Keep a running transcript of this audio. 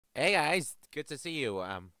Hey guys, good to see you.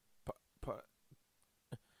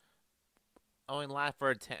 Only last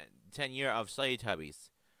for 10 year of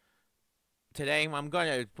Slendytubbies. Today I'm going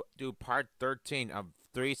to do part 13 of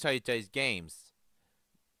 3 Slendytubbies games.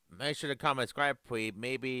 Make sure to comment, subscribe, please.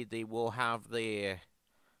 Maybe they will have the.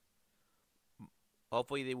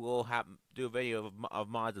 Hopefully they will have do a video of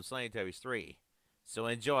mods of Slendytubbies 3. So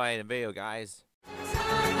enjoy the video, guys.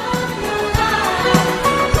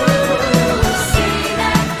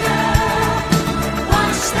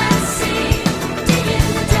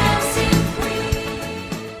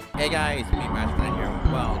 Hey guys, me Max&RubyFan here.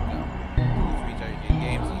 Welcome to 3 Slendytubbies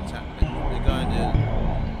games. We're going to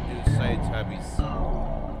do Slendytubbies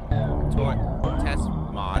test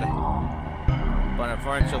mod, but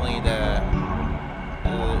unfortunately the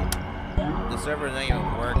server isn't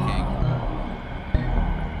even working.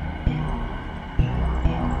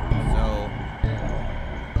 So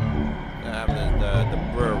I have the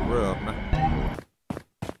room.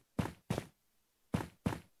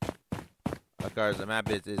 Of course, the map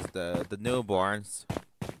is the newborns.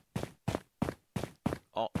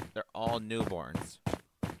 They're all newborns.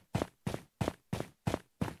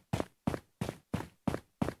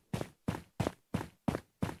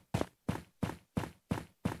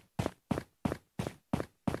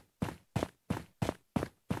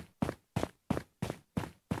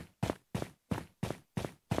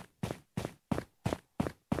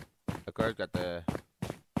 Of course, got the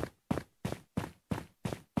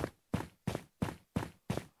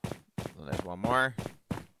there's one more.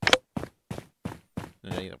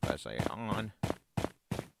 And then the flashlight on.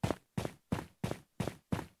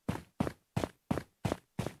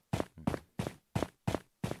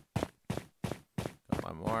 Got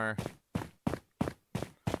one more.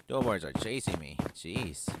 Doughboys are chasing me.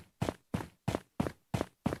 Jeez.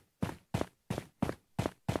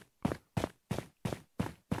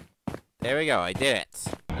 There we go. I did it.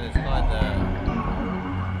 It's called the.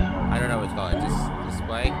 I don't know what it's called. Just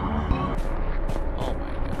display. Oh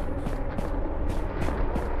my gosh.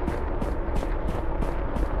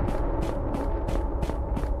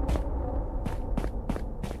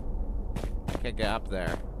 I can't get up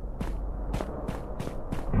there.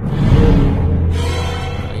 Oh,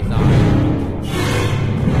 he's on.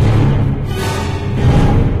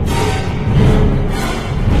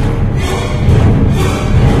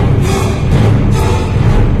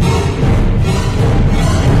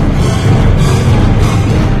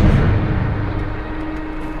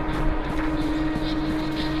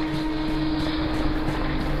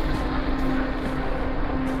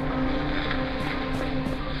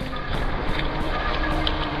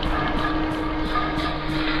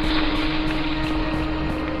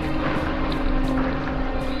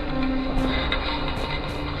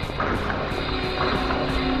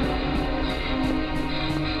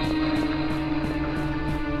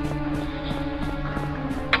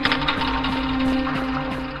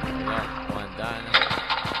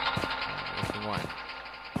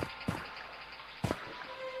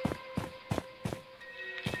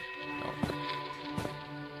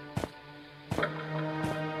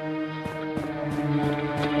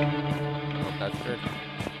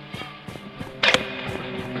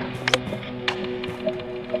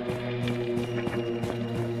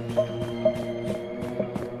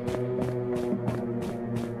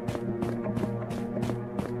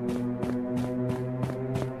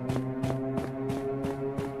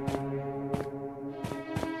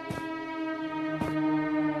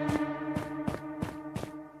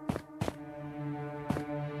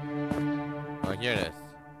 Here it is.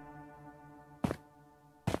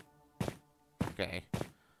 Okay.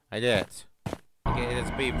 I did it. Okay, it's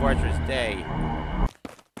be Fortress Day.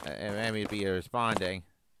 It made me be responding.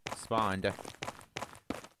 Spawned.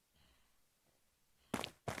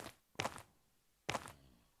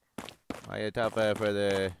 I had to for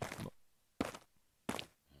the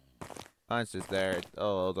monsters there.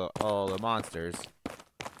 All the monsters.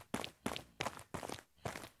 Here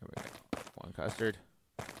we go. One custard.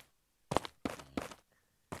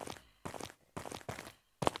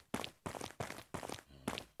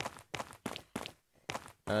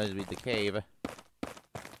 This will be the cave.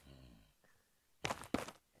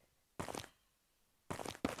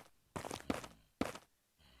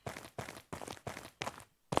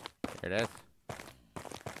 There it is.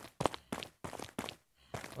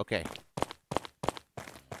 Okay.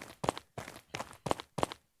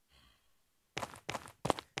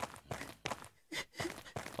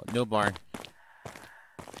 Oh, newborn.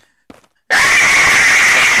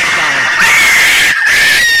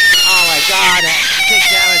 Oh my God! Take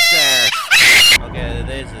damage there. Okay,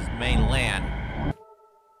 this is main land.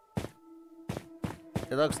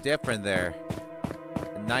 It looks different there.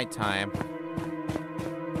 At nighttime.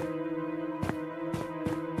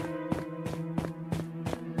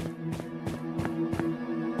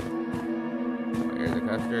 Oh, here's the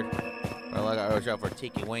custard. Oh, look, I watch out for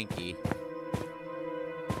Tiki Winky.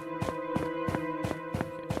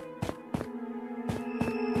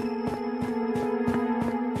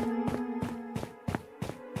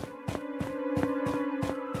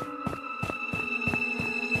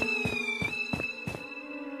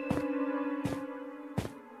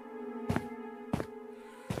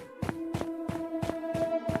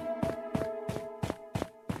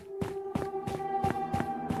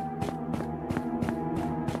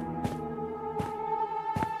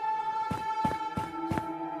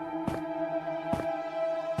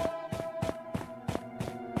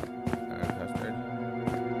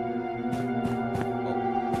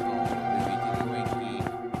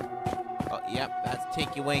 Yep, that's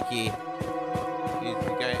Tinky Winky. He's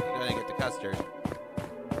gonna get the custard.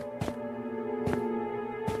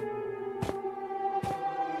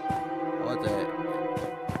 What's it?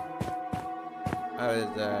 Oh,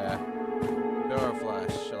 it's a door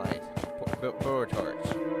flashlight. Door torch.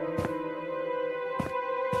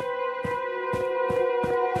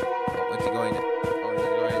 Oh, what's he going to? Oh, he's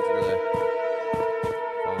going into the.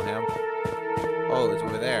 Follow him. Oh, it's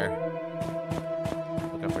over there.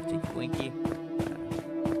 Looking for Tinky Winky.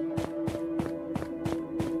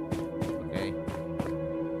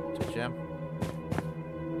 Him.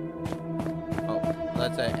 Oh,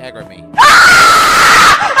 let's aggro me.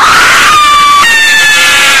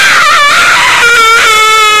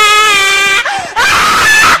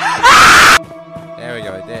 There we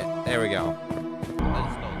go. There we go.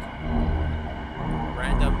 Let's go.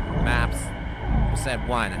 Random maps. Percent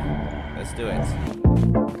 1. Let's do it.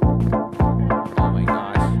 Oh my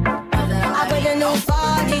gosh. I put the new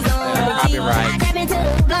 40s on. Copyright.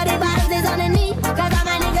 Bloody bottles on the knee. Cause all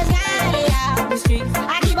my niggas got the streets.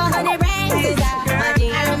 I keep 100 racks inside my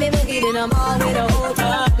jeans. I remember getting them all with a whole team.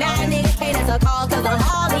 Now a nigga can't answer calls cause I'm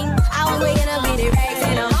hauling. I was waking up getting racks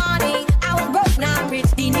in the morning. I was broke, now I'm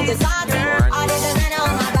rich, these niggas salty. All this designer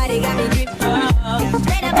on my body got me dripping.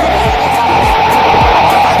 Straight up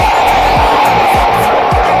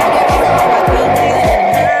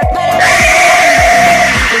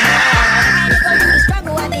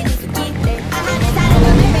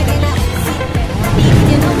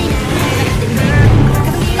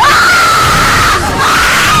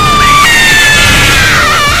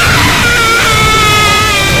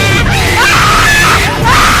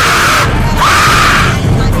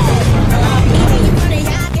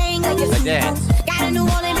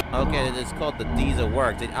it's called the Diesel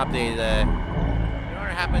Works. They updated the. You know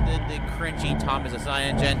what happened to the cringy Thomas the Sign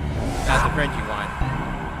Engine? That's the cringy one.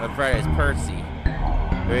 But Fred is Percy.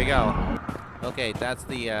 There you go. Okay, that's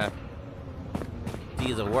the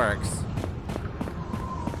Diesel Works.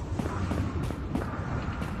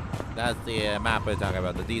 That's the map we're talking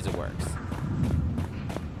about. The Diesel Works.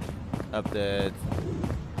 Of the.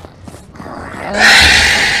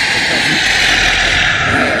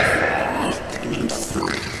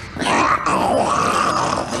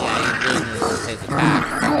 His attack.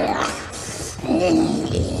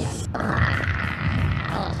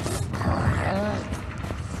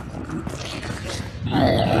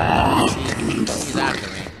 He's after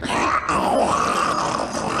me.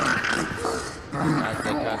 That's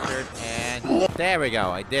the custard, and there we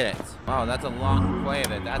go. I did it. Oh, that's a long play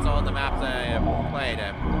of it. That's all the maps I have played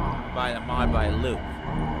by the mod by Luke.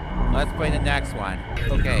 Let's play the next one.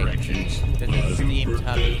 Okay, this is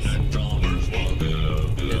SteamedTubbies.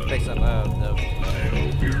 Just pick some of the.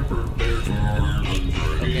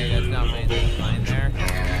 Okay, that's not my line there.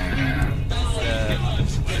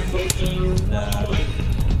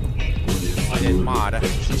 I did mod.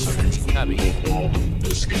 Tubby.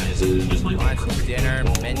 Lunch, dinner,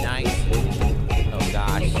 midnight. Oh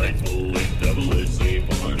gosh.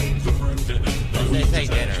 They say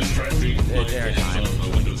dinner. Dinner time.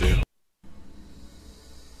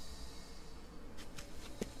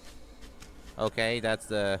 Okay, that's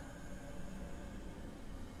the.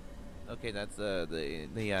 Okay, that's the.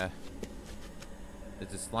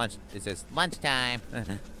 It's just lunch. It's just lunchtime.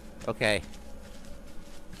 Okay.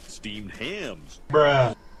 Steamed hams.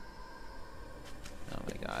 Bruh. Oh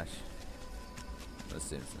my gosh. The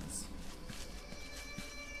Simpsons.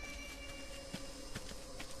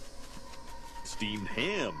 Steamed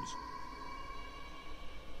hams.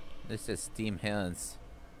 This is steam hams.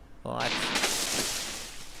 What?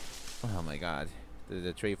 Oh my god. There's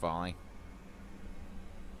a tree falling.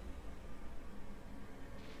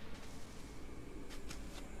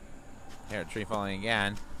 Here, a tree falling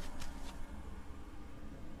again.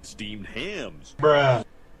 Steamed hams. Bruh.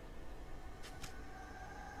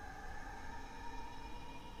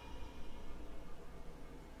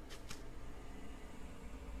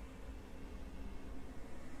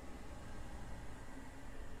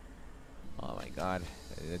 Oh my god.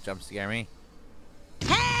 Did it jump scare me?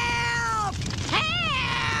 Help!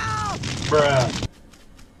 Help! Bruh.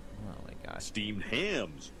 Oh my god. Steamed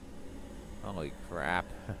hams. Holy crap.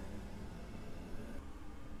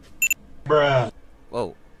 Bruh.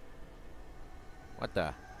 Whoa. What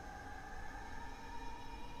the?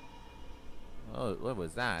 Oh, what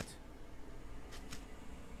was that?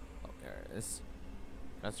 Oh, there it is.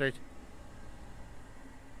 Custard?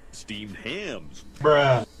 Steamed hams.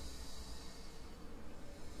 Bruh.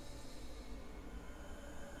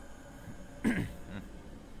 Went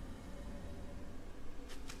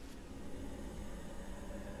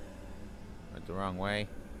the wrong way.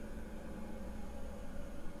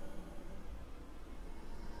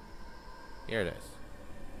 Here it is.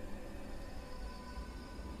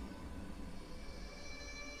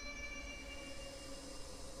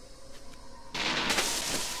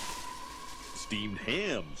 Steamed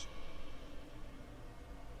hams.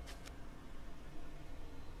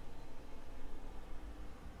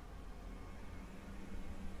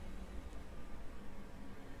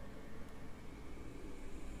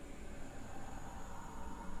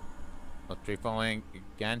 Oh, tree falling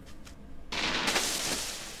again.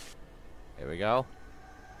 Here we go.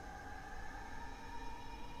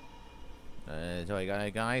 So I got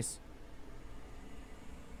it, guys.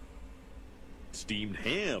 Steamed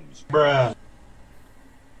hams. Bruh.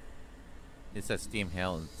 It says Steam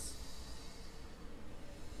Helms.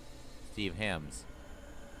 Steve Hams.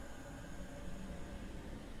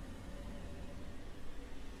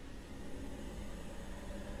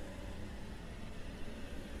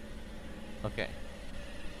 Okay.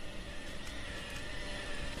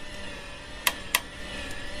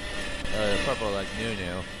 The purple like new.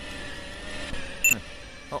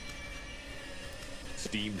 Oh,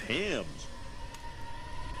 Steamed hams.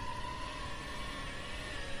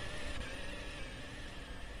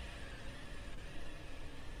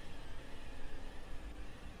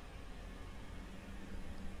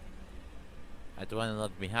 I don't want to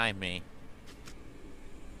look behind me.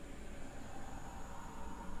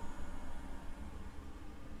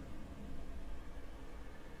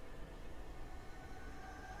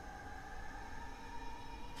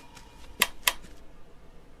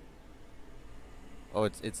 Oh,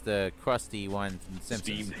 it's the crusty one from The Simpsons.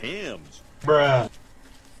 Steamed hams. Bruh.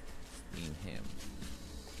 Steam him.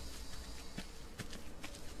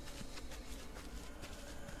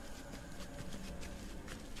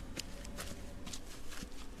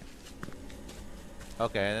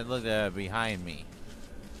 Okay, then look behind me.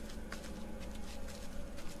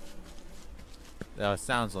 That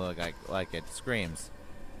sounds like it screams.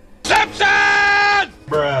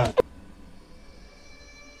 Bruh.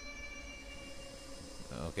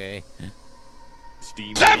 Okay.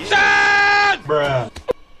 Steamed hams. Bruh.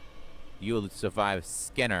 You'll survive,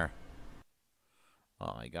 Skinner.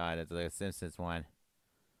 Oh my god, it's the Simpsons one.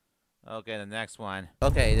 Okay, the next one.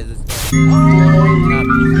 Okay, this is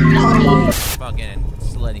Tubbies. Fucking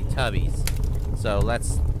Slendytubbies. So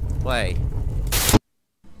let's play.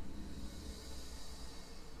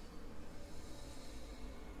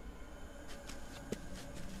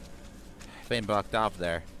 Been blocked off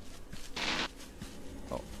there.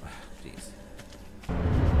 Oh, jeez.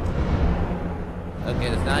 Okay,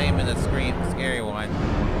 it's not even the scary one.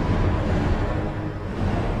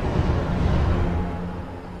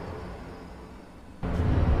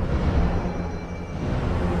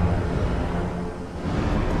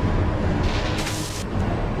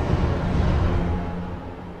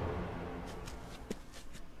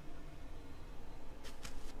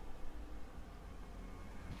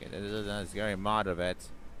 Okay, this is a scary mod of it.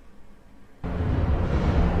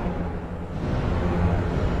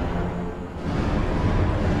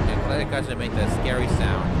 Play the custard, make that scary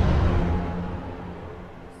sound.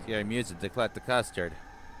 Scary music to collect the custard.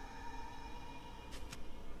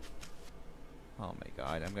 Oh my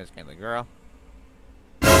god, I'm gonna scan the girl.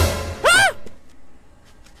 Ah!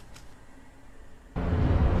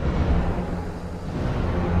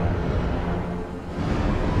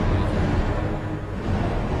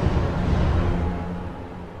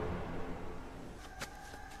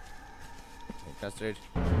 Okay, custard.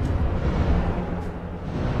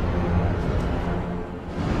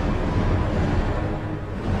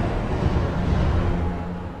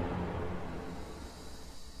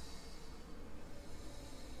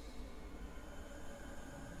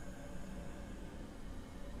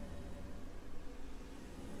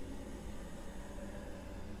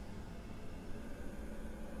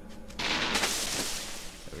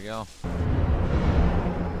 we go.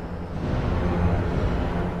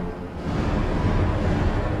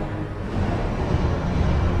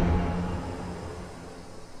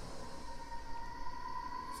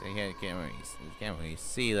 So you can't really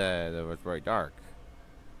see the it's very dark.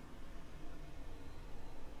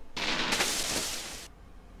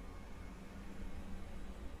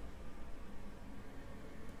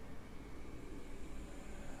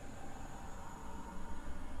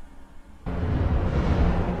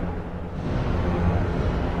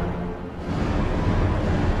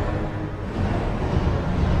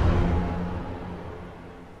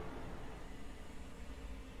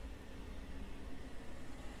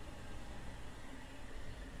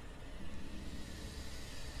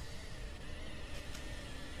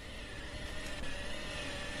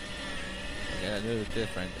 Yeah, it was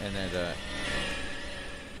different, and then that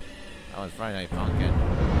was Friday Night Funkin'.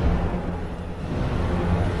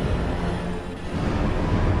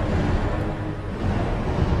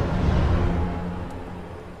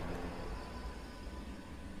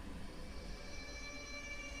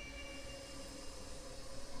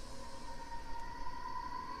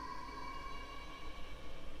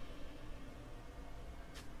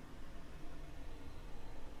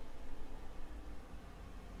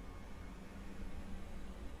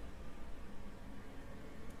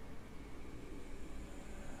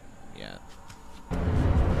 Yeah.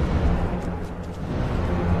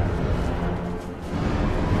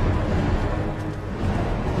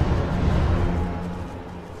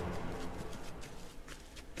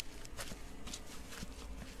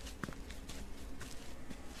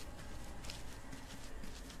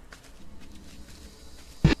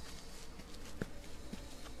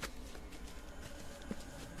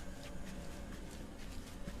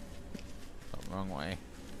 Oh, wrong way.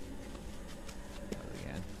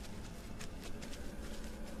 Again.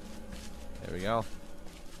 There we go.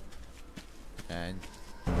 And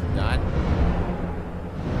done.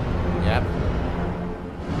 Yep.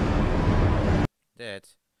 Did.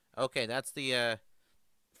 Okay, that's the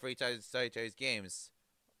free SteamedTubbies games.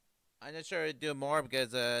 I'm not sure to do more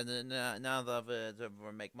because none of it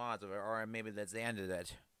make mods of it, or maybe that's the end of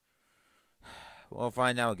it. We'll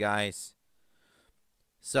find out, guys.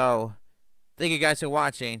 So, thank you guys for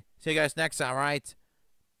watching. See you guys next time, right?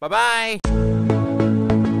 Bye-bye!